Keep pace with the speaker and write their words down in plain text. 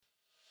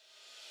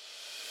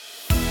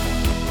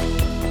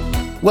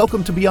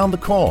Welcome to Beyond the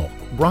Call,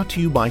 brought to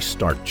you by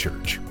Start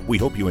Church. We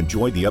hope you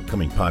enjoyed the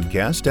upcoming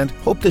podcast and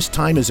hope this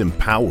time is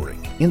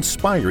empowering,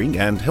 inspiring,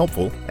 and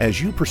helpful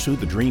as you pursue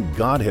the dream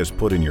God has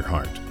put in your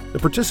heart. The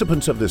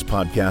participants of this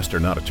podcast are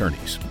not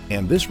attorneys,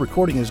 and this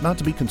recording is not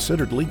to be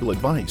considered legal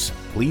advice.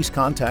 Please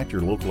contact your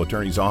local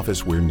attorney's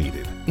office where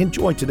needed.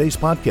 Enjoy today's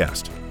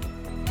podcast.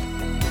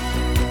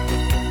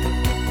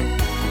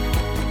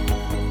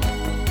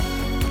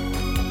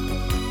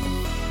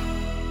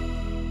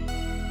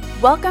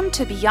 Welcome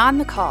to Beyond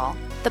the Call,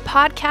 the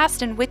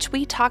podcast in which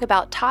we talk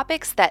about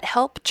topics that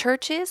help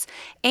churches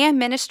and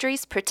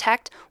ministries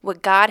protect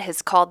what God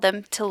has called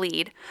them to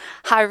lead.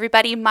 Hi,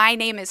 everybody. My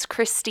name is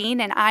Christine,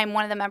 and I'm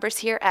one of the members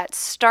here at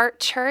Start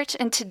Church.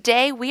 And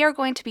today we are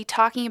going to be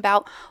talking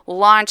about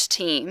launch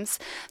teams,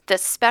 the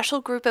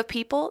special group of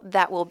people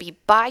that will be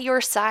by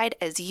your side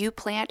as you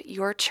plant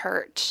your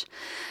church.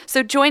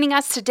 So joining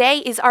us today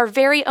is our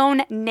very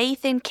own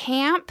Nathan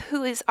Camp,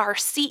 who is our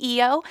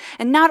CEO.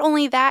 And not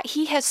only that,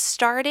 he has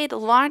started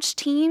launch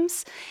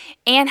teams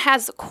and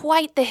has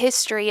quite the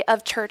history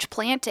of church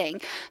planting.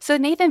 So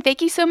Nathan,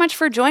 thank you so much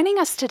for joining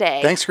us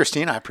today. Thanks,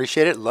 Christine. I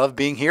appreciate it. Love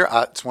being here.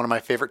 It's one of my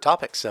favorite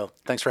topics, so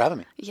thanks for having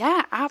me.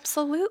 Yeah,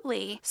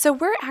 absolutely. So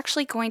we're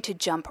actually going to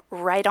jump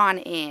right on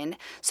in.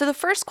 So the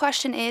first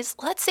question is,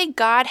 let's say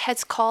God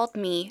has called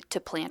me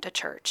to plant a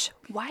church.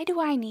 Why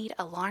do I need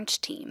a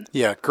launch team?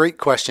 Yeah, great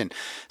question.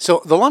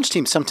 So the launch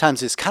team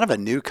sometimes is kind of a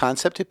new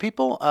concept to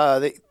people.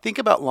 They think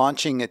about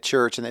launching a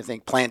church and they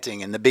think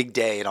planting and the big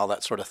day and all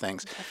that sort of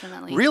things.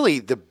 Definitely. Really,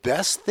 the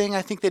best thing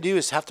I think they do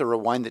is have to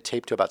rewind the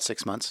tape to about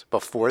 6 months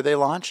before they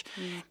launch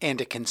and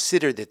to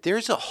consider that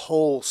there's a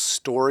whole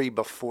story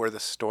before the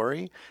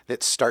story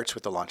that starts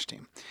with the launch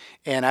team.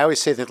 And I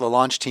always say that the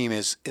launch team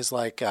is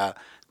like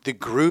the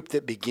group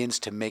that begins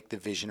to make the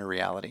vision a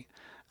reality.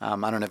 I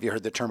don't know if you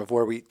heard the term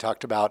before. We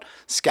talked about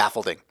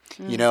scaffolding.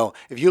 You know,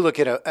 if you look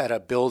at a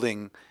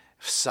building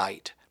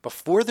site,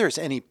 before there's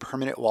any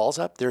permanent walls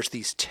up, there's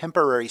these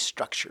temporary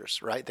structures,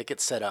 right, that get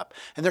set up.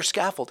 And they're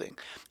scaffolding.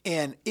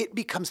 And it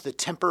becomes the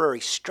temporary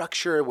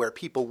structure where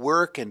people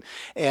work and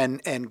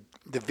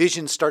the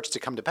vision starts to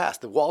come to pass.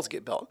 The walls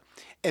get built.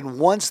 And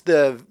once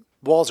the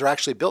walls are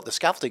actually built, the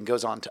scaffolding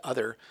goes on to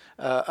other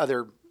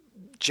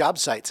job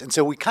sites. And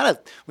so we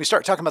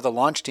start talking about the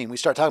launch team. We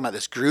start talking about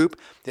this group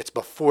that's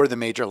before the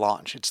major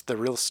launch. It's the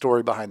real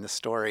story behind the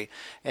story.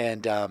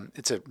 And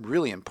it's a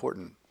really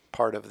important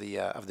part of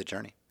the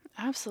journey.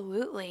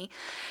 Absolutely.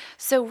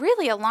 So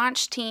really a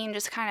launch team,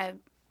 just kind of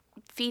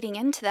feeding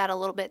into that a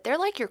little bit, they're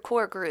like your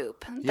core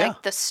group,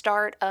 like the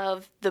start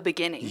of the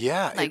beginning.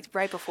 Yeah. Like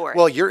right before.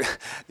 Well,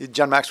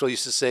 John Maxwell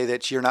used to say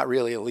that you're not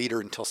really a leader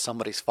until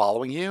somebody's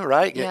following you,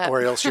 right? Yeah.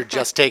 Or else you're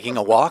just taking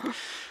a walk.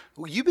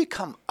 You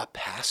become a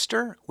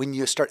pastor when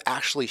you start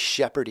actually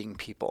shepherding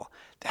people.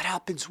 That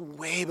happens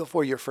way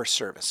before your first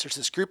service. There's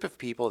this group of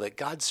people that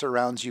God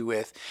surrounds you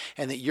with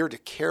and that you're to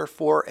care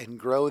for and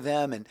grow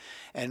them.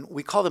 And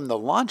we call them the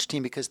launch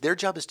team because their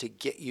job is to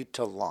get you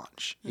to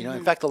launch. You know,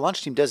 in fact, the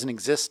launch team doesn't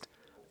exist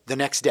the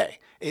next day.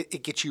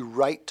 It gets you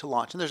right to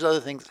launch. And there's other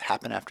things that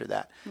happen after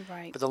that.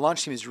 Right. But the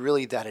launch team is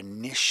really that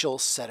initial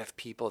set of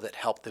people that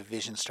help the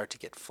vision start to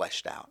get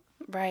fleshed out.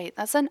 Right.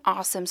 That's an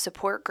awesome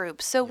support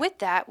group. So with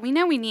that, we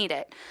know we need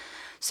it.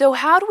 So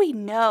how do we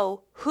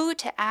know who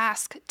to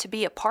ask to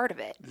be a part of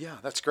it? Yeah,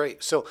 that's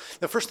great. So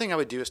the first thing I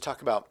would do is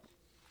talk about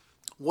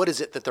what is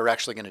it that they're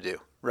actually going to do,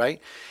 right?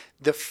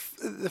 The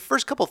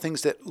first couple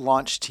things that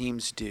launch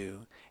teams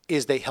do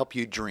is they help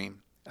you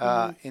dream.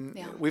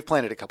 We've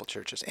planted a couple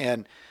churches,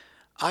 and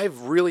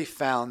I've really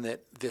found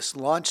that this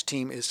launch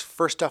team is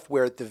first off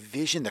where the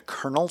vision, the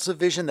kernels of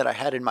vision that I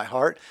had in my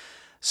heart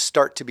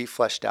start to be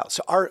fleshed out.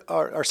 So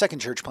our second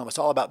church plant was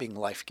all about being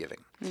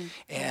life-giving.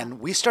 And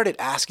we started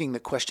asking the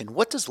question,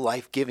 what does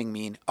life-giving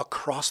mean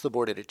across the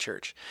board at a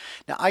church?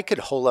 Now, I could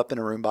hole up in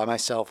a room by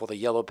myself with a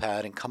yellow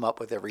pad and come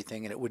up with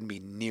everything, and it wouldn't be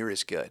near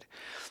as good.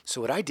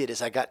 So what I did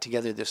is I got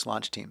together this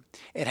launch team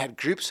and had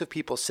groups of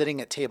people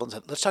sitting at tables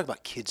and said, let's talk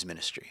about kids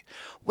ministry.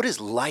 What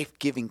is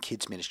life-giving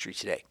kids ministry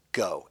today?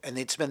 Go. And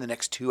they'd spend the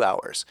next 2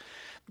 hours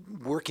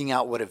working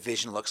out what a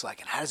vision looks like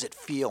and how does it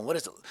feel and what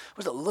does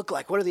it look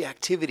like? What are the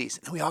activities?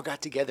 And we all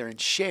got together and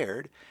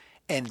shared,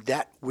 and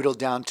that whittled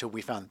down to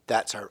we found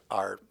that's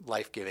our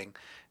life-giving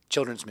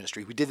children's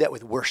ministry. We did that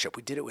with worship.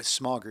 We did it with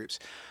small groups.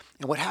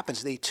 And what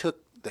happens, they took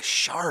the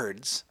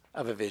shards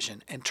of a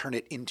vision and turn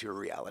it into a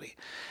reality.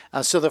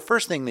 So the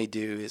first thing they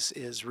do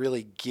is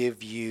really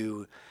give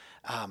you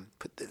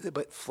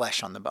put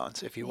flesh on the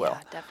bones, if you will.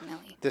 Yeah,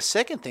 definitely. The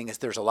second thing is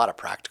there's a lot of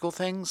practical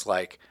things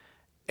like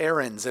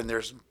errands and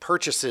there's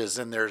purchases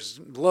and there's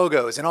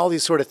logos and all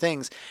these sort of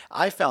things.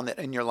 I found that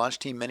in your launch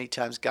team, many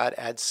times God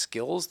adds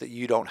skills that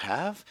you don't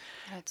have.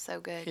 That's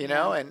so good. You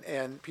know,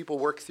 and people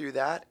work through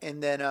that.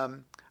 And then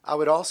I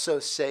would also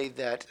say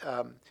that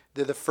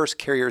they're the first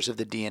carriers of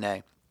the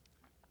DNA.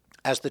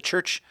 As the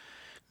church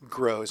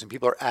grows and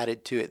people are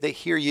added to it, they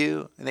hear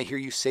you and they hear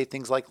you say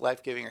things like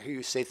life-giving or hear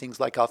you say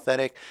things like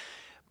authentic.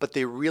 but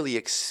they really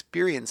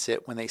experience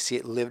it when they see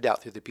it lived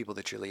out through the people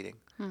that you're leading.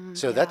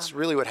 So that's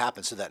really what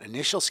happens. So that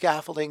initial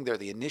scaffolding, they're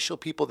the initial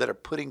people that are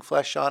putting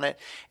flesh on it,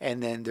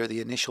 and then they're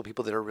the initial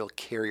people that are real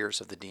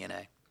carriers of the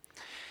DNA.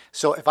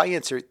 So if I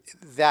answer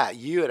that,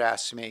 you had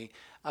asked me,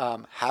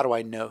 how do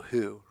I know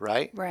who,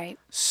 right? Right.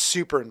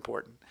 Super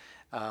important.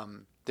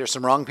 There's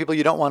some wrong people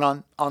you don't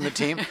want on the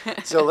team.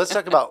 So let's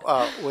talk about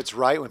what's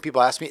right. When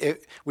people ask me,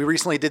 we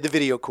recently did the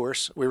video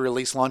course. We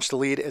released Launch to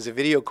Lead as a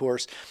video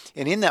course.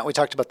 And in that, we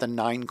talked about the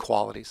 9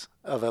 qualities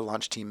of a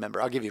launch team member.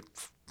 I'll give you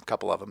a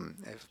couple of them.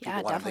 If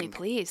Yeah, definitely.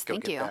 Please.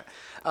 Thank you.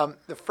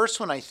 The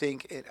first one, I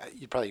think,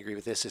 you'd probably agree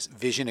with this, is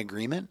vision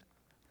agreement.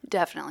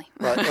 Definitely.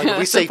 Right? Like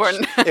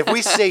if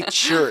we say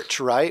church,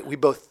 right, we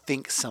both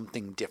think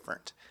something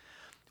different.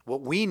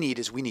 What we need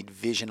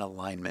vision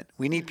alignment.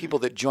 We need people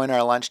that join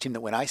our launch team that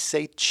when I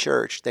say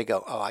church, they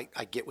go, oh,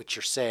 I get what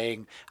you're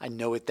saying. I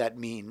know what that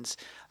means.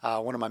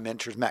 One of my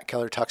mentors, Matt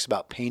Keller, talks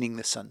about painting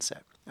the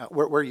sunset.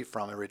 Where are you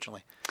from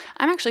originally?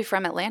 I'm actually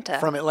from Atlanta.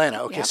 From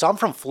Atlanta. Okay, Yep. So I'm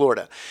from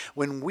Florida.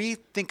 When we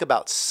think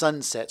about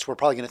sunsets, we're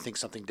probably going to think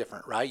something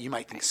different, right? You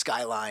might think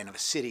skyline of a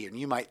city, and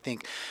you might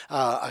think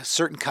a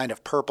certain kind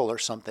of purple or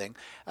something.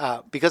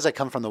 Because I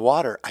come from the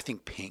water, I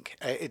think pink.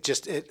 As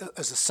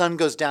the sun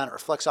goes down, it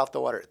reflects off the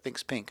water, it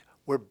thinks pink.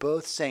 We're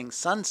both saying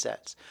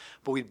sunsets,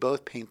 but we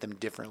both paint them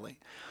differently.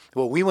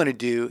 What we want to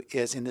do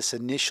is, in this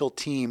initial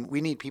team, we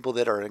need people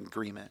that are in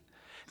agreement.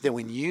 That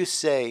when you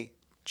say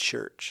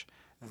church,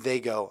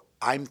 they go,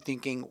 I'm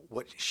thinking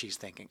what she's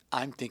thinking.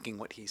 I'm thinking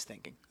what he's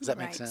thinking. Does that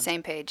make sense?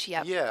 Same page.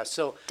 Yep. Yeah.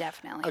 So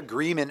Definitely.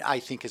 agreement, I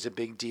think, is a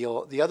big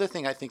deal. The other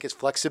thing I think is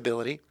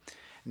flexibility.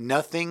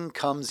 Nothing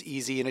comes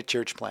easy in a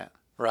church plant,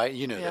 right?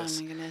 You know this.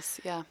 Oh my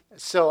goodness. Yeah.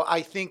 So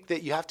I think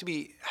that you have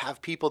to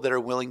have people that are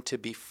willing to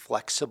be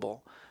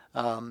flexible.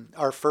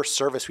 Our first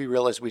service, we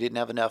realized we didn't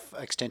have enough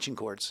extension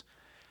cords.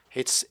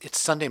 It's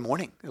Sunday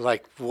morning.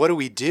 Like, what do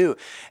we do?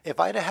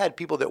 If I'd have had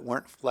people that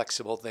weren't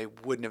flexible, they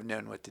wouldn't have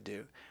known what to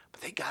do.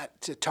 But they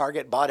got to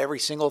Target, bought every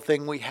single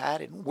thing we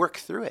had, and worked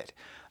through it.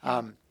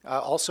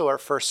 Also, our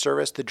first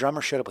service, the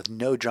drummer showed up with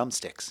no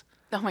drumsticks.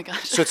 Oh my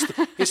gosh. So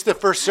it's the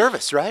first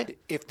service, right?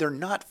 If they're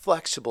not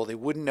flexible, they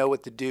wouldn't know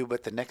what to do.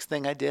 But the next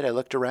thing I did, I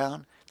looked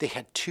around. They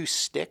had 2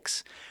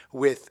 sticks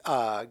with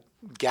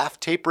gaff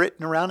tape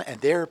written around,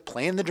 and they're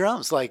playing the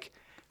drums. Like,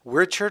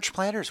 we're church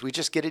planters. We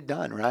just get it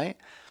done, right?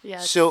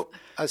 Yes. So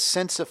a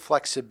sense of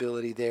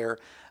flexibility there.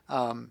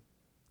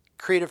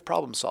 Creative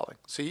problem solving.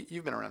 So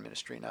you've been around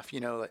ministry enough. You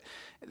know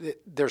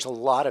that there's a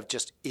lot of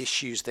just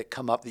issues that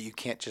come up that you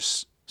can't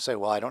just say,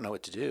 well, I don't know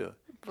what to do.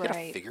 You got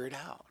to figure it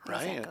out,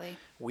 right? Exactly.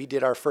 We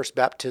did our first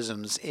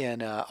baptisms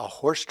in a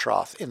horse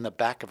trough in the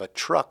back of a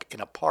truck in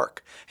a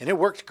park, and it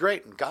worked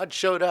great, and God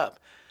showed up.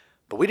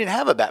 But we didn't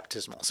have a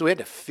baptismal, so we had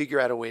to figure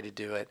out a way to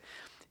do it.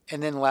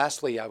 And then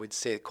lastly, I would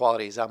say the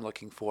qualities I'm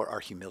looking for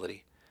are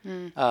humility.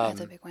 That's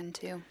a big one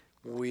too.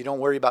 We don't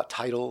worry about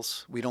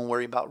titles. We don't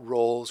worry about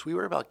roles. We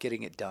worry about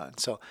getting it done.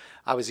 So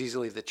I was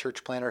easily the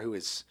church planner who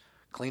was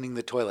cleaning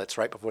the toilets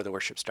right before the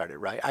worship started,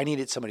 right? I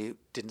needed somebody who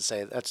didn't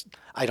say,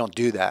 I don't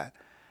do that.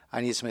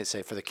 I needed somebody to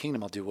say, for the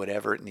kingdom, I'll do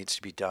whatever it needs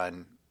to be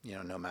done,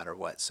 no matter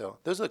what. So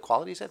those are the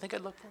qualities I think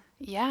I'd look for.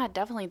 Yeah,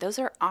 definitely. Those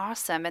are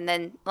awesome. And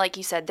then, like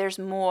you said, there's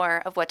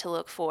more of what to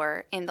look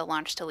for in the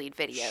Launch to Lead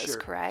videos, Sure.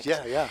 correct?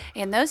 Yeah.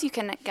 And those you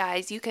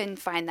can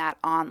find that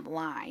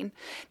online.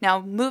 Now,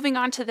 moving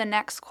on to the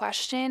next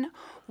question,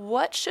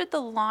 what should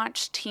the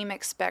launch team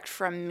expect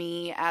from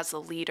me as a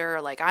leader?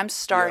 Like, I'm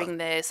starting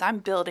this, I'm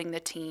building the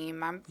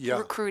team, I'm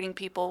recruiting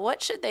people.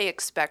 What should they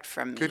expect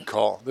from me? Good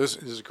call. Those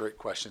are great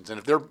questions.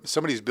 And if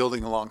somebody's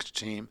building a launch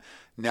team,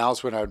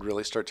 now's when I would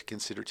really start to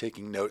consider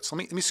taking notes.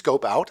 Let me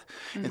scope out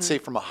and say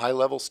from a high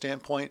level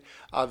standpoint,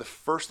 the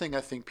first thing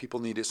I think people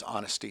need is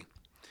honesty.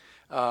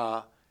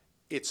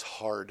 It's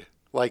hard.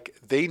 Like,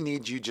 they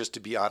need you just to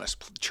be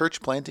honest.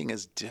 Church planting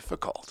is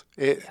difficult.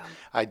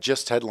 I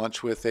just had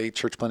lunch with a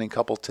church planting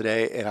couple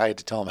today, and I had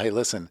to tell them, hey,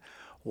 listen,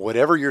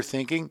 whatever you're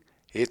thinking,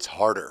 it's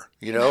harder,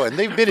 and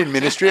they've been in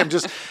ministry.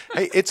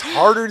 Hey, it's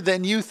harder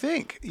than you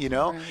think,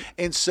 Right.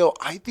 And so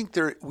I think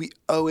we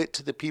owe it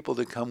to the people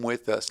to come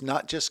with us,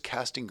 not just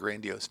casting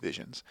grandiose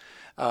visions,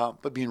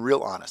 but being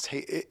real honest. Hey,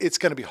 it's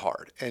going to be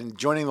hard. And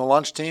joining the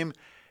launch team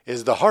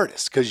is the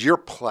hardest because you're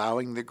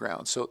plowing the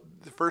ground. So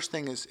the first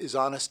thing is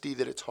honesty,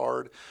 that it's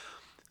hard.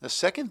 The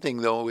second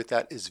thing, though, with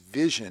that is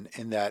vision,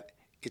 and that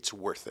it's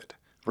worth it,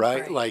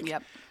 right? Like,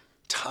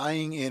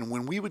 tying in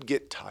when we would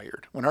get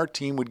tired, when our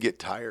team would get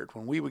tired,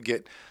 when we would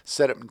get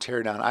set up and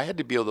tear down, I had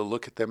to be able to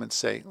look at them and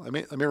say, let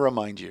me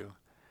remind you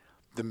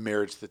the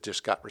marriage that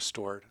just got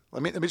restored.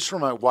 Let me just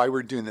remind why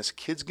we're doing this.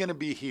 Kid's going to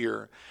be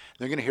here.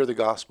 They're going to hear the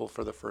gospel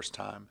for the first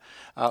time.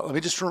 Let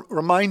me just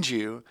remind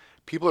you,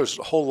 people's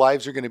whole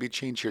lives are going to be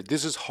changed here.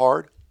 This is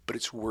hard, but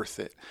it's worth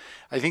it.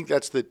 I think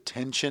that's the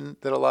tension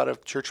that a lot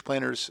of church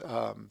planners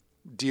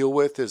deal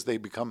with, as they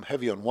become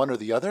heavy on one or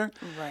the other.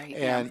 Right.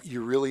 And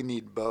you really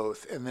need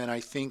both. And then I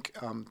think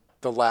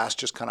the last,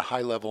 just kind of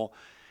high level,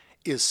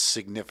 is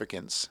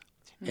significance.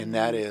 Mm-hmm. And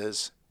that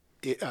is,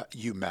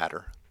 you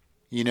matter.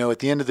 At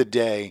the end of the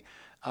day,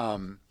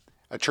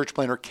 A church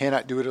planter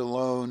cannot do it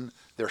alone.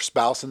 Their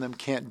spouse and them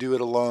can't do it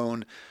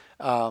alone.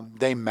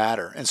 They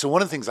matter. And so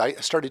one of the things I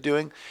started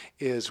doing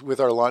is with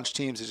our launch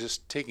teams is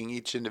just taking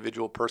each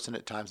individual person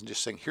at times and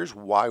just saying, here's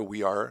why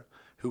we are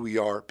who we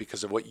are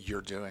because of what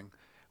you're doing.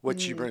 What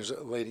she brings,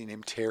 a lady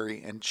named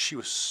Terry, and she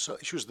was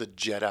the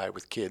Jedi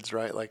with kids,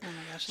 right? Like, oh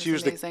my gosh, she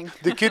was amazing.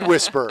 the kid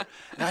whisperer.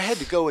 And I had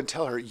to go and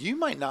tell her, you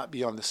might not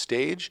be on the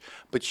stage,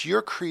 but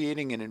you're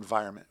creating an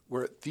environment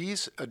where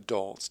these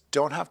adults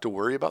don't have to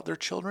worry about their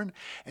children.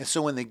 And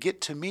so when they get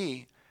to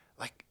me,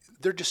 like,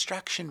 they're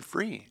distraction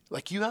free.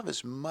 Like, you have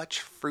as much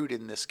fruit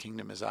in this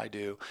kingdom as I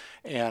do.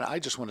 And I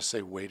just want to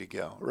say, way to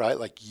go, right?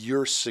 Like,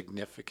 you're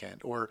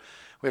significant. Or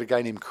we had a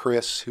guy named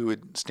Chris who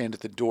would stand at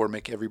the door,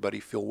 make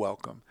everybody feel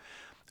welcome.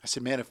 I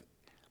said, man,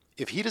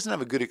 if he doesn't have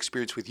a good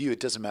experience with you,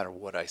 it doesn't matter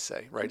what I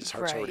say, right? His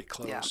heart's already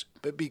closed. Yeah.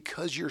 But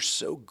because you're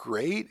so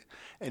great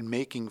and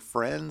making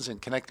friends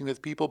and connecting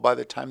with people, by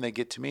the time they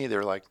get to me,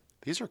 they're like,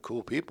 these are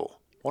cool people.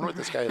 Wonder what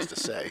this guy has to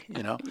say,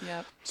 you know?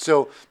 Yep.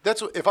 So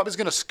that's what, if I was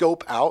going to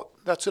scope out,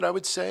 that's what I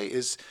would say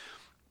is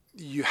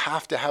you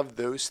have to have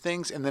those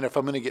things. And then if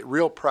I'm going to get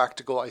real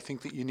practical, I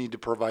think that you need to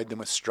provide them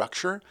with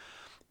structure.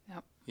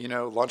 Yep. You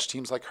know, launch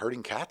teams like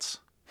herding cats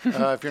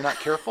if you're not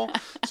careful.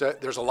 So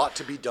there's a lot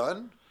to be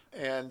done.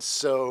 And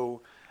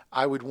so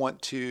I would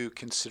want to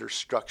consider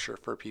structure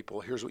for people.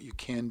 Here's what you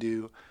can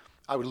do.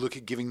 I would look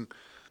at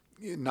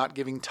not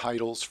giving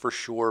titles for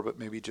sure, but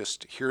maybe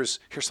just here's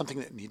something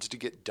that needs to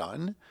get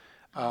done.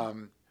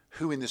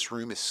 Who in this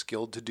room is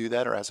skilled to do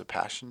that or has a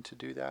passion to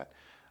do that?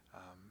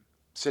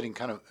 Setting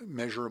kind of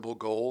measurable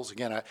goals.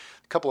 Again, a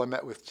couple I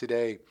met with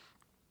today,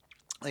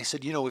 they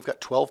said, you know, we've got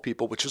 12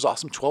 people, which is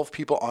awesome, 12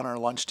 people on our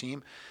lunch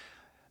team.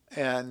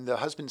 And the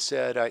husband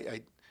said,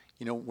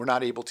 we're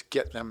not able to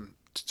get them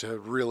to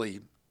really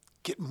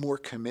get more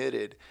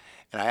committed.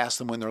 And I asked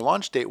them when their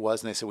launch date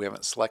was, and they said, we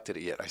haven't selected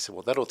it yet. I said,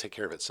 well, that'll take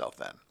care of itself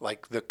then.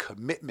 Like, the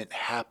commitment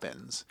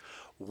happens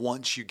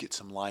once you get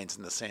some lines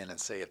in the sand and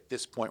say, at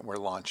this point, we're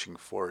launching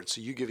forward.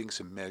 So you giving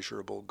some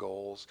measurable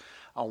goals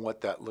on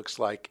what that looks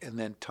like, and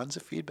then tons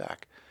of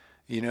feedback.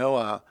 You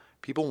know,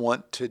 people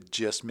want to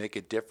just make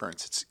a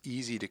difference. It's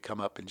easy to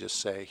come up and just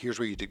say, here's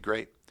where you did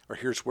great, or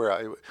here's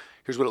what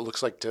it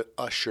looks like to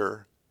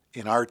usher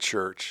in our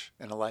church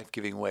in a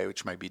life-giving way,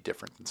 which might be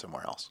different than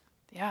somewhere else.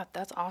 Yeah,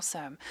 that's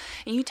awesome.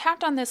 And you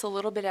tapped on this a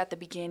little bit at the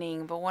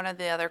beginning, but one of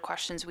the other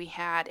questions we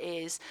had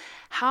is,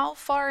 how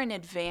far in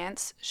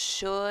advance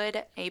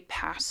should a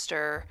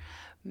pastor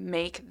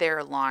make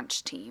their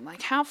launch team?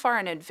 Like, how far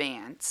in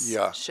advance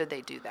should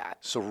they do that?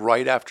 So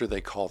right after they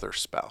call their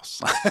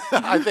spouse.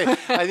 I think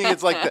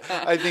it's like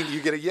I think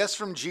you get a yes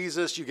from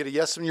Jesus, you get a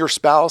yes from your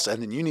spouse,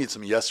 and then you need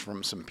some yes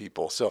from some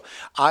people. So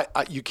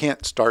you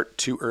can't start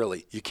too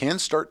early. You can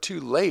start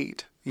too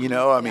late. You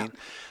know, I mean,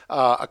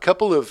 a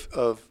couple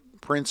of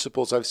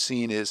principles I've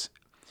seen is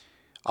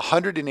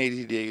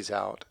 180 days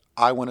out,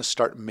 I want to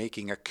start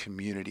making a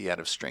community out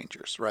of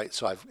strangers, right?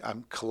 So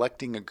I'm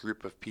collecting a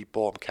group of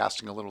people. I'm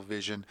casting a little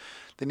vision.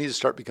 They need to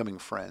start becoming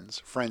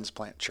friends. Friends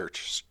plant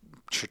church.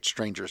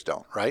 Strangers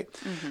don't, right?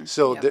 Mm-hmm.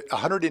 So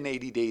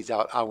 180 days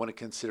out, I want to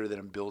consider that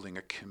I'm building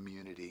a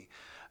community.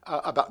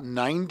 About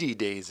 90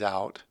 days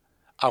out,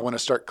 I want to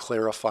start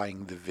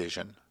clarifying the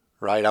vision,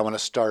 right? I want to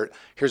start,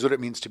 here's what it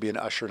means to be an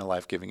usher in a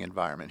life-giving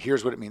environment.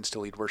 Here's what it means to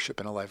lead worship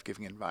in a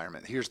life-giving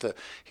environment. Here's the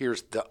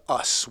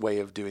us way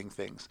of doing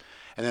things.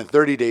 And then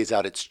 30 days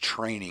out, it's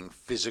training,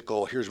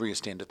 physical. Here's where you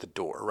stand at the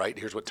door, right?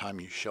 Here's what time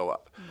you show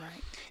up.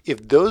 Right.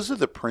 If those are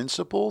the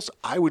principles,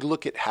 I would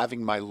look at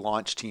having my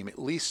launch team at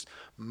least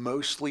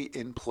mostly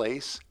in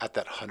place at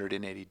that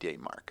 180-day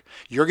mark.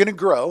 You're going to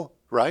grow,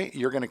 right?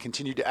 You're going to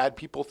continue to add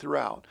people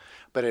throughout.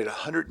 But at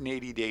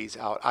 180 days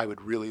out, I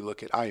would really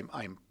look at,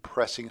 I'm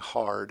pressing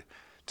hard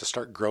to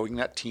start growing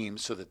that team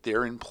so that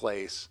they're in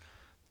place.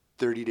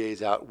 30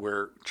 days out,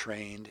 we're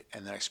trained.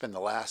 And then I spend the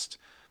last,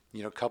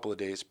 couple of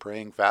days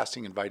praying,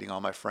 fasting, inviting all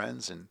my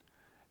friends and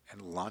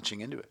launching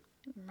into it.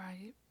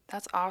 Right.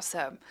 That's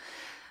awesome.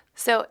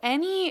 So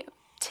any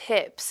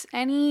tips,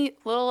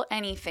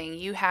 anything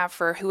you have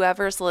for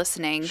whoever's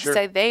listening, Sure.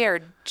 Say they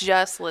are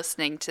just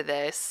listening to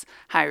this.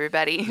 Hi,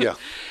 everybody. Yeah.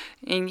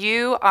 And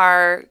you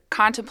are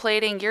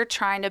contemplating, you're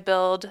trying to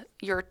build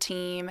your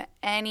team,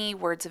 any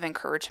words of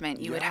encouragement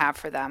you would have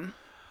for them?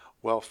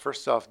 Well,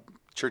 first off,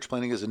 church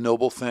planting is a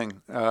noble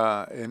thing,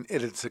 and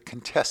it's a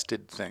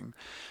contested thing.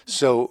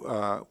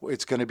 So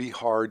it's going to be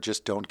hard.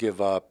 Just don't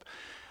give up.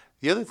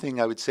 The other thing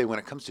I would say when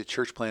it comes to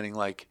church planting,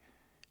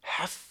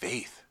 have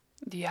faith.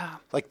 Yeah.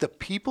 Like the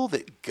people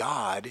that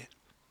God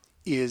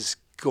is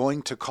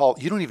going to call,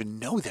 you don't even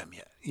know them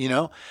yet,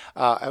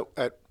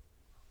 At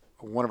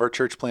one of our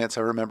church plants,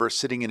 I remember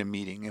sitting in a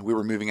meeting, and we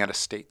were moving out of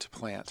state to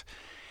plant.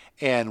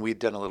 And we'd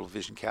done a little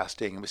vision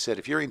casting, and we said,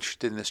 if you're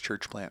interested in this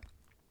church plant,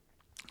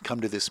 come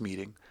to this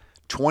meeting.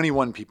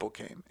 21 people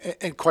came.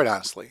 And quite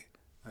honestly,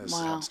 this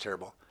sounds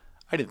terrible,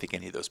 I didn't think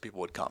any of those people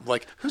would come.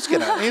 Who's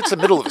going to, it's the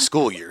middle of the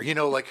school year,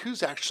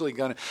 who's actually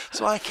going to,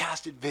 so I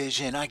casted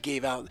vision. I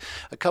gave out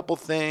a couple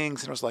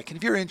things, and I was like, and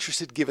if you're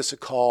interested, give us a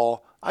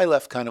call. I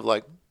left kind of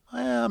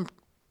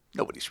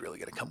nobody's really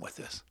going to come with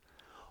this.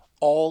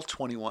 all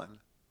 21.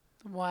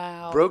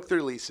 Wow. Broke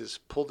their leases,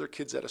 pulled their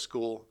kids out of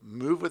school,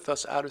 moved with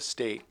us out of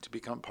state to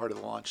become part of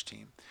the launch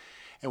team.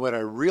 And what I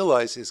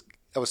realized is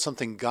that was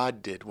something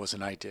God did,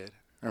 wasn't I did.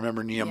 I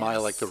remember Nehemiah,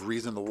 Yes. like the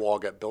reason the wall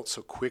got built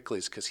so quickly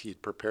is because he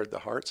had prepared the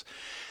hearts.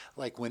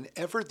 Like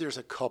whenever there's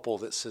a couple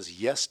that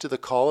says yes to the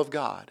call of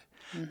God,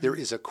 there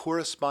is a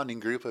corresponding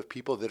group of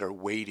people that are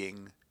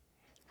waiting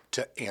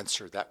to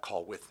answer that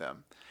call with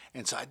them.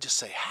 And so I just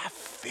say, have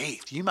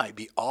faith. You might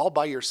be all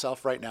by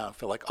yourself right now and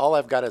feel like all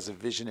I've got is a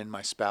vision in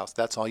my spouse.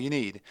 That's all you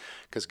need,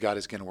 because God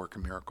is going to work a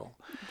miracle.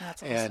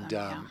 That's awesome. And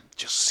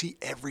just see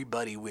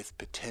everybody with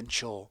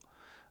potential.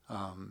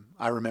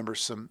 I remember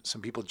some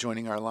people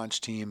joining our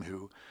launch team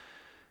who,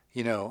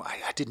 you know,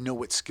 I didn't know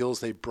what skills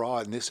they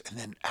brought and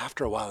then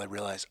after a while I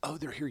realized, oh,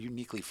 they're here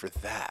uniquely for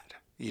that.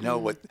 You know,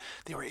 what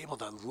they were able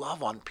to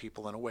love on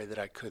people in a way that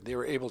I couldn't. They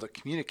were able to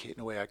communicate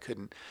in a way I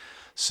couldn't.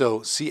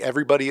 So see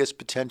everybody as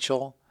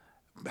potential.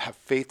 Have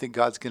faith that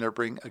God's going to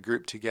bring a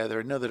group together,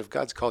 and know that if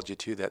God's called you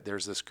to that,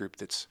 there's this group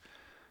that's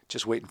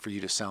just waiting for you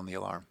to sound the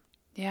alarm.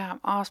 Yeah,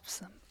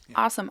 awesome.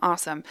 Yeah.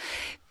 Awesome.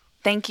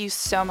 Thank you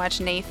so much,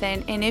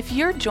 Nathan. And if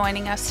you're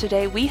joining us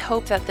today, we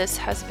hope that this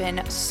has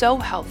been so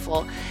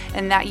helpful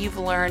and that you've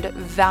learned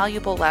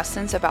valuable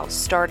lessons about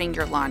starting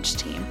your launch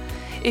team.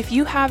 If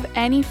you have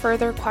any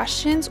further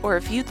questions or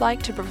if you'd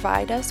like to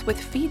provide us with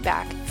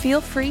feedback,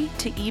 feel free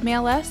to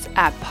email us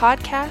at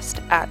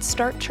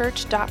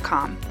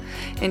podcast@startchurch.com.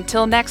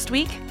 Until next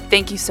week,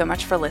 thank you so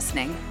much for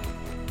listening.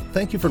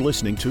 Thank you for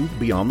listening to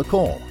Beyond the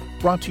Call,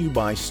 brought to you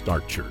by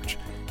Start Church.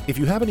 If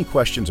you have any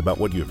questions about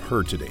what you have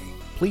heard today,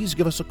 please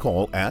give us a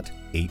call at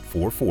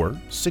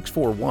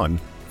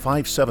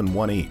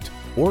 844-641-5718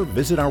 or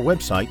visit our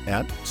website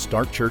at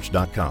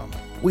startchurch.com.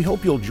 We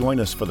hope you'll join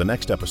us for the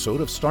next episode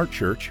of Start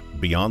Church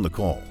Beyond the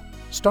Call.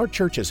 Start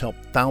Church has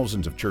helped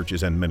thousands of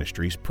churches and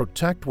ministries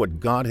protect what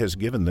God has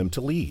given them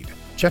to lead.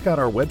 Check out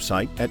our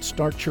website at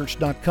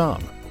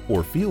startchurch.com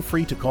or feel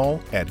free to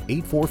call at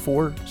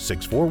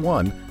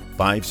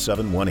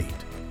 844-641-5718.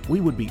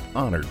 We would be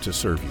honored to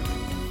serve you.